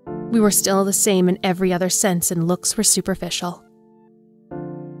 We were still the same in every other sense, and looks were superficial.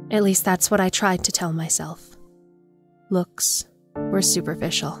 At least that's what I tried to tell myself. Looks were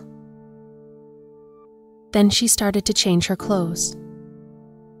superficial. Then she started to change her clothes.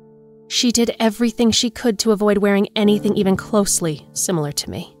 She did everything she could to avoid wearing anything even closely similar to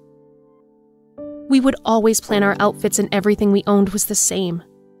me. We would always plan our outfits and everything we owned was the same.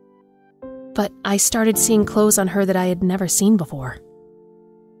 But I started seeing clothes on her that I had never seen before.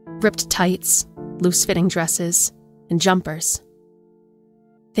 Ripped tights, loose-fitting dresses, and jumpers.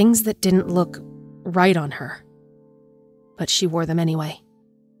 Things that didn't look right on her. But she wore them anyway.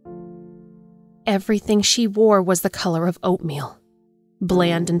 Everything she wore was the color of oatmeal,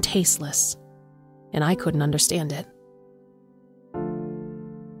 bland and tasteless, and I couldn't understand it.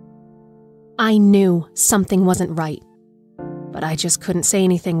 I knew something wasn't right, but I just couldn't say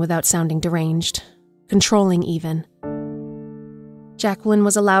anything without sounding deranged, controlling even. Jacqueline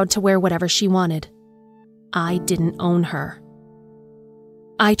was allowed to wear whatever she wanted. I didn't own her.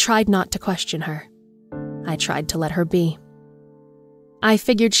 I tried not to question her. I tried to let her be. I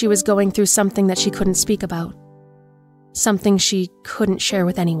figured she was going through something that she couldn't speak about. Something she couldn't share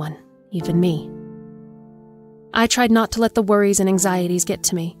with anyone, even me. I tried not to let the worries and anxieties get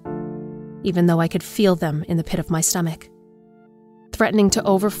to me, even though I could feel them in the pit of my stomach, threatening to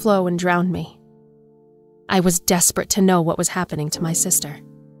overflow and drown me. I was desperate to know what was happening to my sister.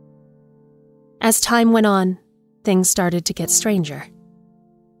 As time went on, things started to get stranger.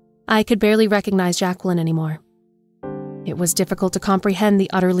 I could barely recognize Jacqueline anymore. It was difficult to comprehend the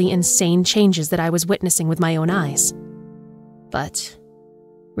utterly insane changes that I was witnessing with my own eyes. But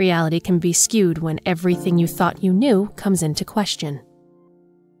reality can be skewed when everything you thought you knew comes into question.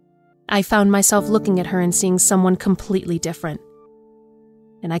 I found myself looking at her and seeing someone completely different,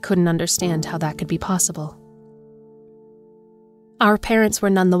 and I couldn't understand how that could be possible. Our parents were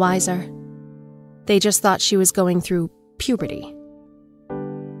none the wiser. They just thought she was going through puberty.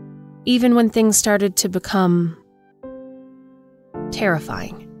 Even when things started to become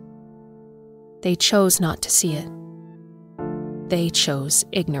terrifying, they chose not to see it. They chose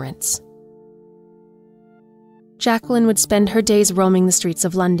ignorance. Jacqueline would spend her days roaming the streets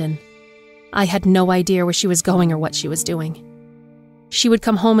of London. I had no idea where she was going or what she was doing. She would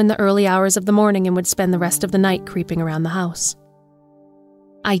come home in the early hours of the morning and would spend the rest of the night creeping around the house.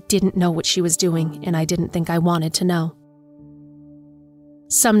 I didn't know what she was doing, and I didn't think I wanted to know.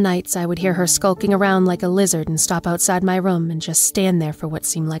 Some nights I would hear her skulking around like a lizard and stop outside my room and just stand there for what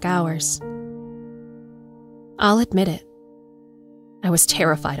seemed like hours. I'll admit it. I was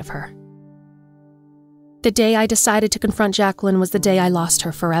terrified of her. The day I decided to confront Jacqueline was the day I lost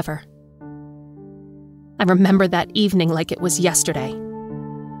her forever. I remember that evening like it was yesterday.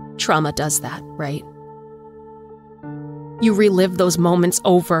 Trauma does that, right? You relive those moments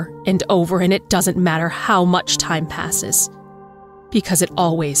over and over, and it doesn't matter how much time passes, because it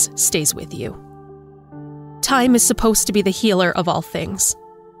always stays with you. Time is supposed to be the healer of all things,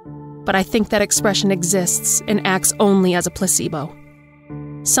 but I think that expression exists and acts only as a placebo.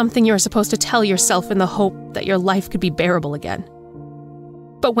 Something you're supposed to tell yourself in the hope that your life could be bearable again.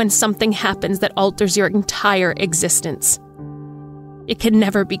 But when something happens that alters your entire existence, it can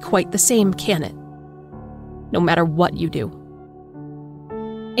never be quite the same, can it? No matter what you do.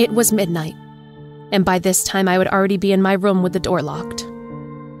 It was midnight, and by this time I would already be in my room with the door locked.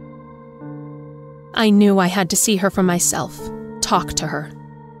 I knew I had to see her for myself, talk to her,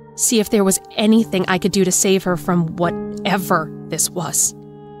 see if there was anything I could do to save her from whatever this was.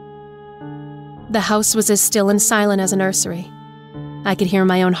 The house was as still and silent as a nursery. I could hear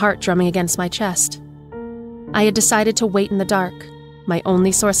my own heart drumming against my chest. I had decided to wait in the dark. My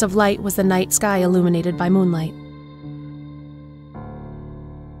only source of light was the night sky illuminated by moonlight.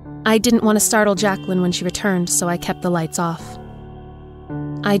 I didn't want to startle Jacqueline when she returned, so I kept the lights off.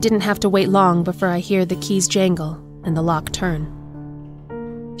 I didn't have to wait long before I hear the keys jangle and the lock turn.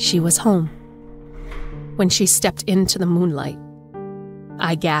 She was home. When she stepped into the moonlight,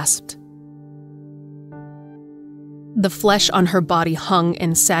 I gasped. The flesh on her body hung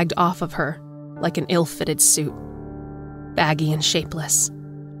and sagged off of her like an ill-fitted suit, baggy and shapeless.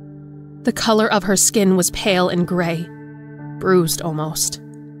 The color of her skin was pale and gray, bruised almost.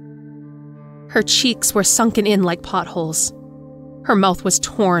 Her cheeks were sunken in like potholes. Her mouth was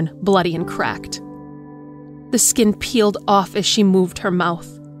torn, bloody, and cracked. The skin peeled off as she moved her mouth,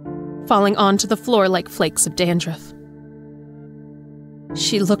 falling onto the floor like flakes of dandruff.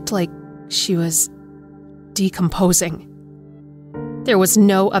 She looked like she was decomposing. There was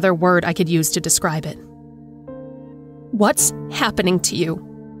no other word I could use to describe it. "What's happening to you?"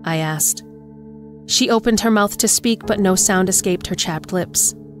 I asked. She opened her mouth to speak, but no sound escaped her chapped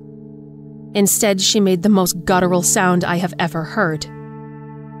lips. Instead, she made the most guttural sound I have ever heard.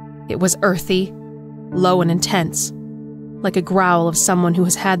 It was earthy, low and intense, like a growl of someone who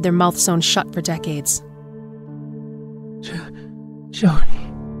has had their mouth sewn shut for decades. Jody.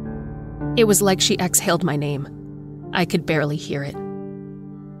 It was like she exhaled my name. I could barely hear it.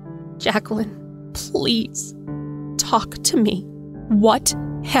 Jacqueline, please, talk to me. What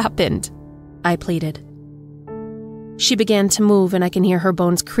happened? I pleaded. She began to move, and I can hear her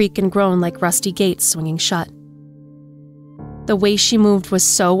bones creak and groan like rusty gates swinging shut. The way she moved was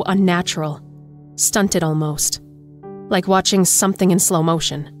so unnatural, stunted almost, like watching something in slow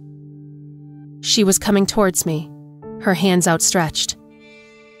motion. She was coming towards me, her hands outstretched.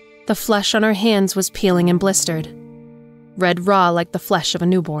 The flesh on her hands was peeling and blistered, red raw like the flesh of a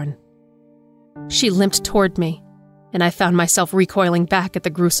newborn. She limped toward me, and I found myself recoiling back at the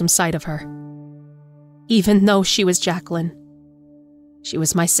gruesome sight of her. Even though she was Jacqueline, she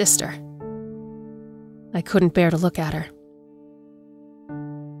was my sister. I couldn't bear to look at her.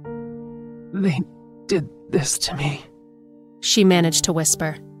 They did this to me. She managed to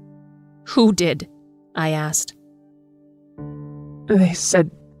whisper. Who did? I asked. They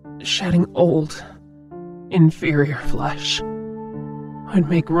said shedding old, inferior flesh would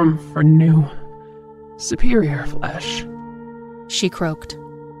make room for new, superior flesh. She croaked.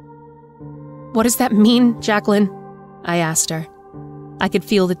 What does that mean, Jacqueline? I asked her. I could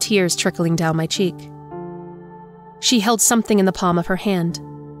feel the tears trickling down my cheek. She held something in the palm of her hand.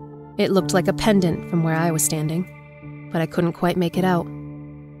 It looked like a pendant from where I was standing, but I couldn't quite make it out.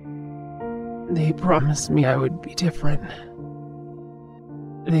 They promised me I would be different.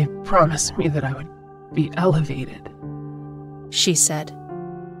 They promised me that I would be elevated. She said.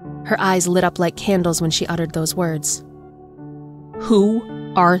 Her eyes lit up like candles when she uttered those words.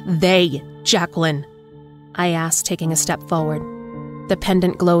 Who are they, Jacqueline? I asked, taking a step forward. The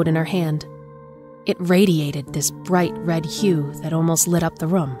pendant glowed in her hand. It radiated this bright red hue that almost lit up the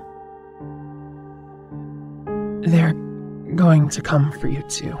room. They're going to come for you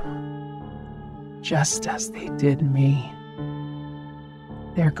too. Just as they did me.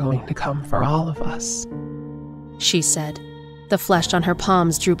 They're going to come for all of us. She said. The flesh on her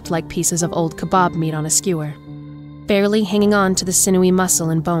palms drooped like pieces of old kebab meat on a skewer, barely hanging on to the sinewy muscle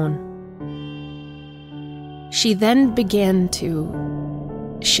and bone. She then began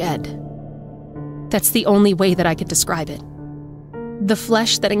to shed. That's the only way that I could describe it. The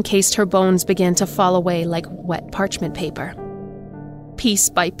flesh that encased her bones began to fall away like wet parchment paper, piece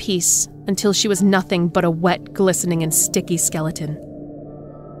by piece, until she was nothing but a wet, glistening, and sticky skeleton.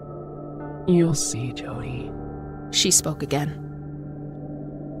 You'll see, Jody. She spoke again.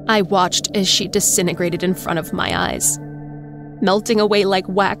 I watched as she disintegrated in front of my eyes, melting away like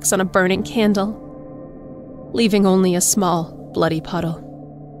wax on a burning candle, leaving only a small, bloody puddle.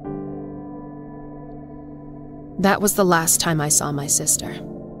 That was the last time I saw my sister.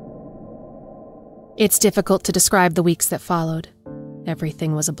 It's difficult to describe the weeks that followed.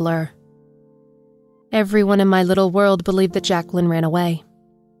 Everything was a blur. Everyone in my little world believed that Jacqueline ran away.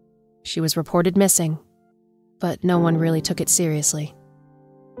 She was reported missing, but no one really took it seriously.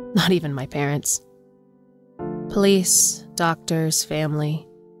 Not even my parents. Police, doctors, family.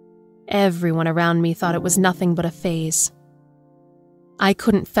 Everyone around me thought it was nothing but a phase. I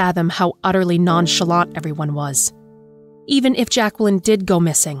couldn't fathom how utterly nonchalant everyone was. Even if Jacqueline did go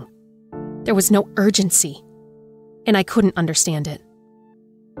missing, there was no urgency, and I couldn't understand it.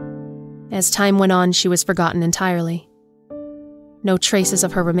 As time went on, she was forgotten entirely. No traces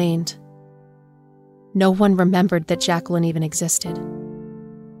of her remained. No one remembered that Jacqueline even existed.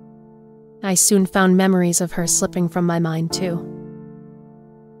 I soon found memories of her slipping from my mind, too.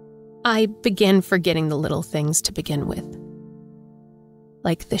 I began forgetting the little things to begin with.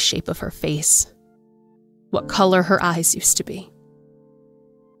 Like the shape of her face, what color her eyes used to be,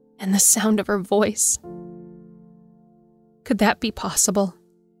 and the sound of her voice. Could that be possible?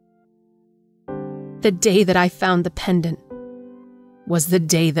 The day that I found the pendant was the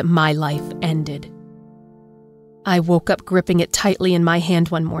day that my life ended. I woke up gripping it tightly in my hand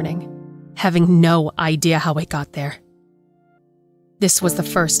one morning, having no idea how it got there. This was the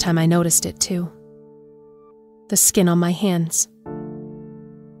first time I noticed it, too. The skin on my hands.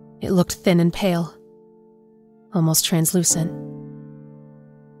 It looked thin and pale, almost translucent.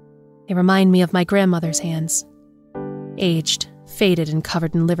 It reminded me of my grandmother's hands, aged, faded, and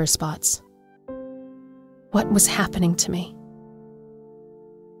covered in liver spots. What was happening to me?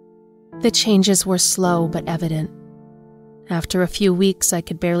 The changes were slow but evident. After a few weeks, I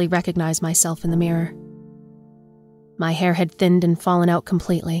could barely recognize myself in the mirror. My hair had thinned and fallen out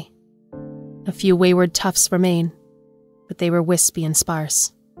completely. A few wayward tufts remained, but they were wispy and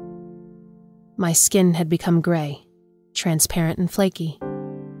sparse. My skin had become gray, transparent and flaky.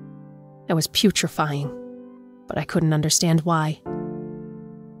 It was putrefying, but I couldn't understand why.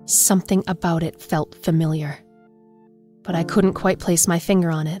 Something about it felt familiar, but I couldn't quite place my finger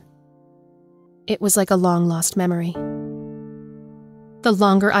on it. It was like a long-lost memory. The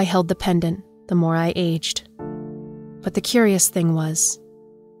longer I held the pendant, the more I aged. But the curious thing was,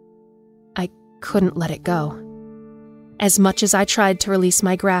 I couldn't let it go. As much as I tried to release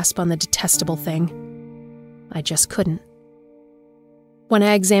my grasp on the detestable thing, I just couldn't. When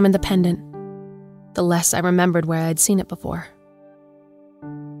I examined the pendant, the less I remembered where I'd seen it before.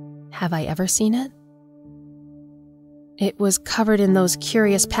 Have I ever seen it? It was covered in those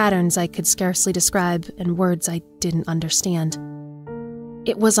curious patterns I could scarcely describe and words I didn't understand.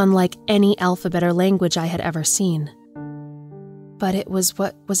 It was unlike any alphabet or language I had ever seen. But it was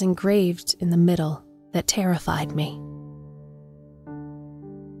what was engraved in the middle that terrified me.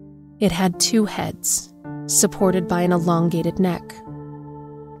 It had 2 heads, supported by an elongated neck.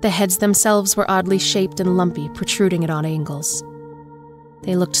 The heads themselves were oddly shaped and lumpy, protruding at odd angles.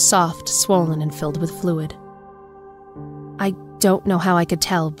 They looked soft, swollen, and filled with fluid. I don't know how I could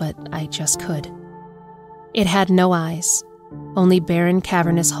tell, but I just could. It had no eyes, only barren,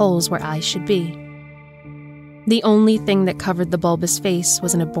 cavernous holes where eyes should be. The only thing that covered the bulbous face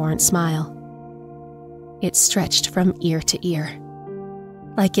was an abhorrent smile. It stretched from ear to ear,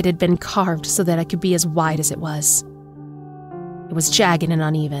 like it had been carved so that I could be as wide as it was. It was jagged and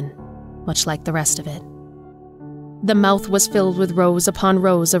uneven, much like the rest of it. The mouth was filled with rows upon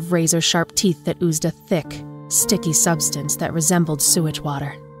rows of razor-sharp teeth that oozed a thick, sticky substance that resembled sewage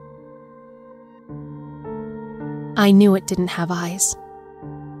water. I knew it didn't have eyes,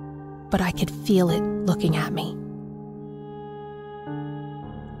 but I could feel it looking at me.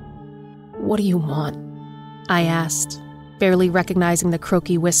 "What do you want?" I asked, barely recognizing the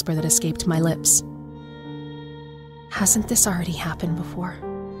croaky whisper that escaped my lips. Hasn't this already happened before?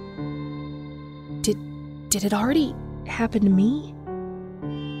 Did it already happen to me?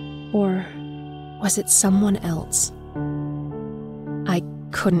 Or was it someone else? I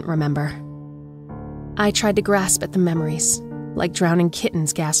couldn't remember. I tried to grasp at the memories, like drowning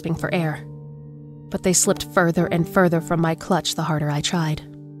kittens gasping for air, but they slipped further and further from my clutch the harder I tried.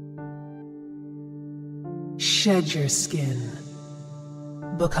 Shed your skin.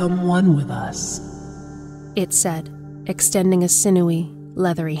 Become one with us, it said, extending a sinewy,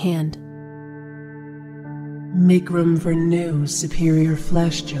 leathery hand. Make room for new, superior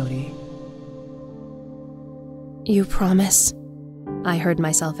flesh, Jody. You promise? I heard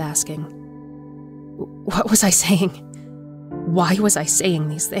myself asking. What was I saying? Why was I saying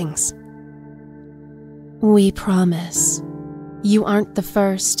these things? We promise. You aren't the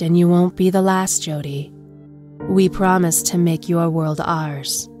first and you won't be the last, Jody. We promise to make your world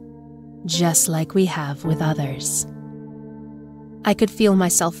ours, just like we have with others. I could feel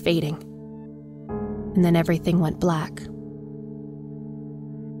myself fading, and then everything went black.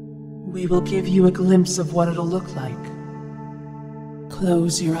 We will give you a glimpse of what it'll look like.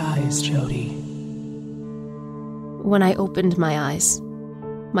 Close your eyes, Jody. When I opened my eyes,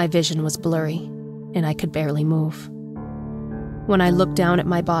 my vision was blurry, and I could barely move. When I looked down at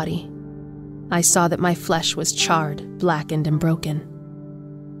my body, I saw that my flesh was charred, blackened, and broken.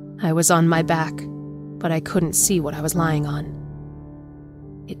 I was on my back, but I couldn't see what I was lying on.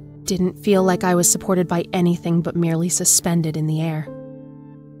 It didn't feel like I was supported by anything but merely suspended in the air.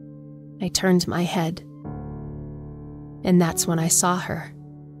 I turned my head, and that's when I saw her.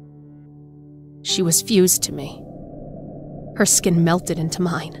 She was fused to me. Her skin melted into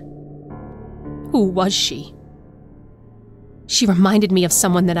mine. Who was she? She reminded me of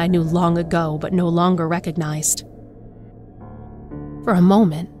someone that I knew long ago, but no longer recognized. For a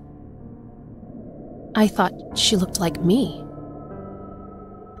moment, I thought she looked like me.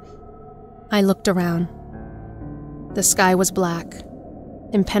 I looked around. The sky was black,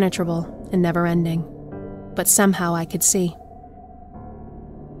 impenetrable and never-ending, but somehow I could see.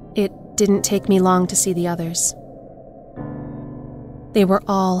 It didn't take me long to see the others. They were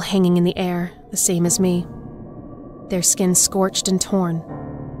all hanging in the air, the same as me. Their skin scorched and torn,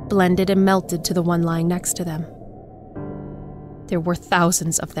 blended and melted to the one lying next to them. There were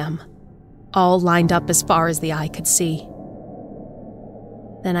thousands of them, all lined up as far as the eye could see.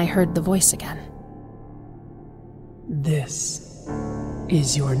 Then I heard the voice again. This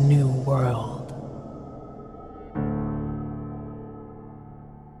is your new world.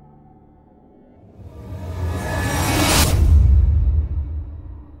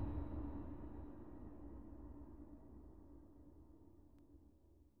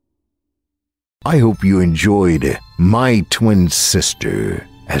 I hope you enjoyed My Twin Sister,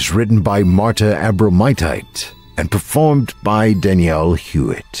 as written by Marta Abromaityte and performed by Danielle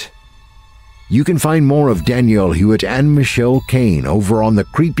Hewitt. You can find more of Danielle Hewitt and Michelle Kane over on the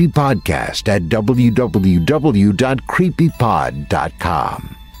Creepy Podcast at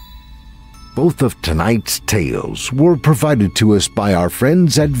www.creepypod.com. Both of tonight's tales were provided to us by our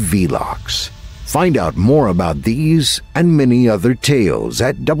friends at Velox. Find out more about these and many other tales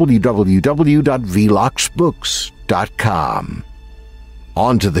at www.veloxbooks.com.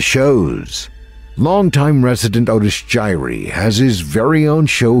 On to the shows. Longtime resident Otis Gyrie has his very own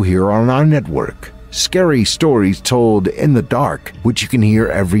show here on our network, Scary Stories Told in the Dark, which you can hear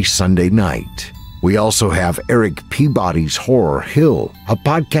every Sunday night. We also have Eric Peabody's Horror Hill, a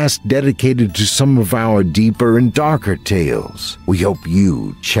podcast dedicated to some of our deeper and darker tales. We hope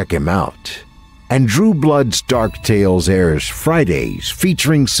you check him out. And Drew Blood's Dark Tales airs Fridays,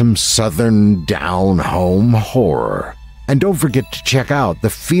 featuring some southern down-home horror. And don't forget to check out the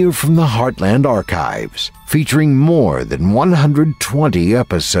Fear from the Heartland archives, featuring more than 120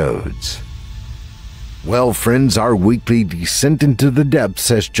 episodes. Well, friends, our weekly descent into the depths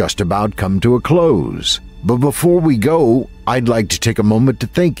has just about come to a close. But before we go, I'd like to take a moment to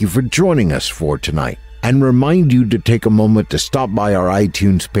thank you for joining us for tonight, and remind you to take a moment to stop by our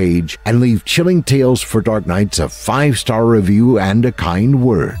iTunes page and leave Chilling Tales for Dark Nights a 5-star review and a kind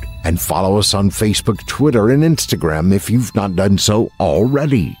word. And follow us on Facebook, Twitter, and Instagram if you've not done so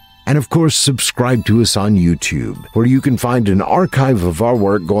already. And of course, subscribe to us on YouTube, where you can find an archive of our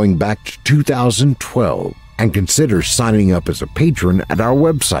work going back to 2012. And consider signing up as a patron at our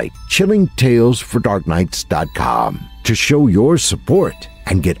website, chillingtalesfordarknights.com, to show your support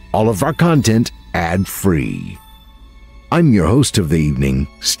and get all of our content ad-free. I'm your host of the evening,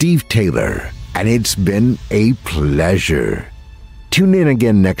 Steve Taylor, and it's been a pleasure. Tune in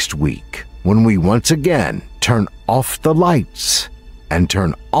again next week when we once again turn off the lights and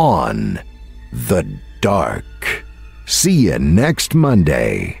turn on the dark. See you next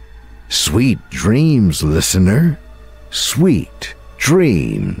Monday. Sweet dreams, listener. Sweet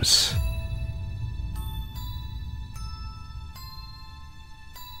dreams.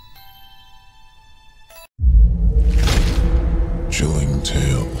 Chilling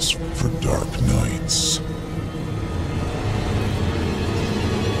Tales for Dark Nights.